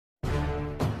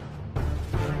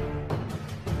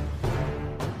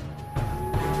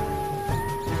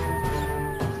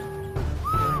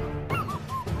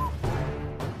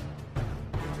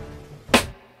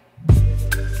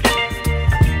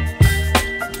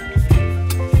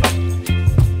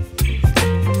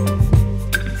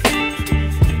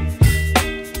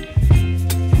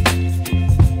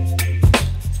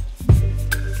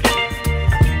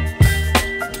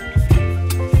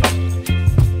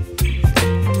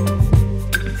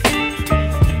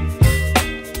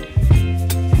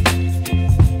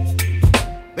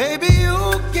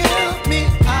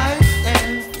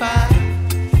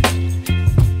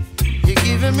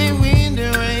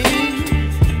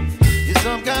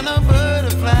kind of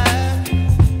butterfly.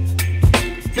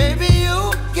 Baby,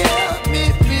 you give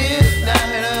me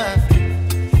midnight.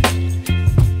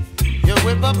 You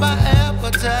whip up my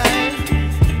appetite.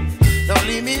 Don't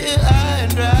leave me here high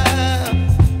and dry.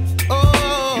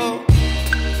 Oh,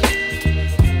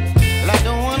 well, I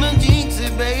don't wanna jinx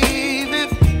it, baby,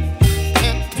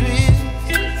 and twist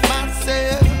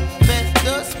myself at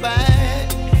the spine.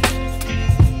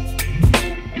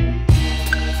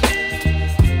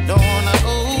 Don't wanna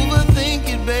overthink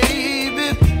it, baby.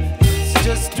 It's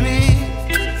just twist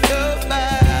your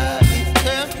body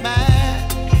and mine.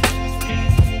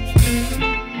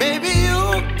 Baby, you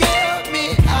give me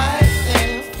ice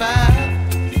and fire.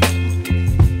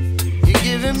 You're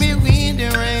giving me wind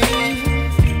and rain.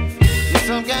 You're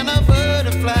some kind of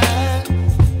butterfly.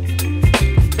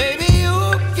 Baby, you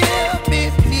give me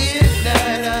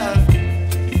midnight.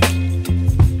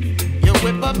 You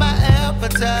whip up my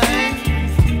appetite.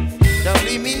 Don't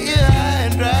leave me here high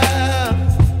and dry.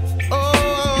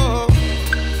 Oh,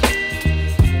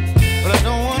 but I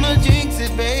don't wanna jinx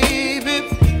it, baby.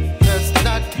 Let's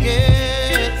not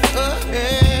get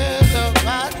ahead of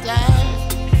my time.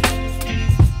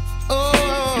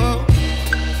 Oh,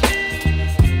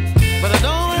 but I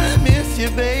don't wanna miss you,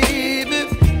 baby.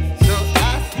 So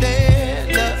I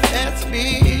stand up and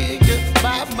speak just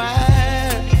my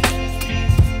mind.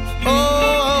 Oh.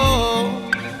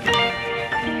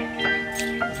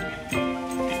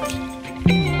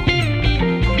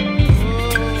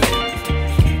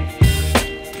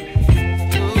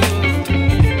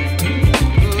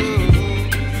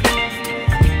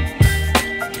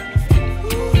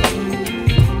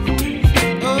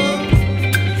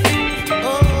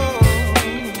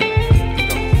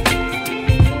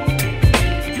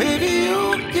 Baby, you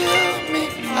give me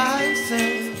ice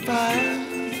and fire.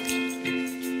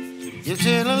 You're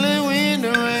chilling wind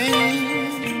and rain.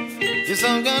 You're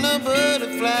some kind of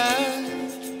butterfly.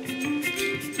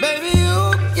 Baby, you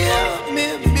give me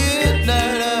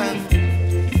midnight.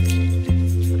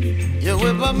 You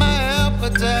whip up my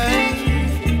appetite.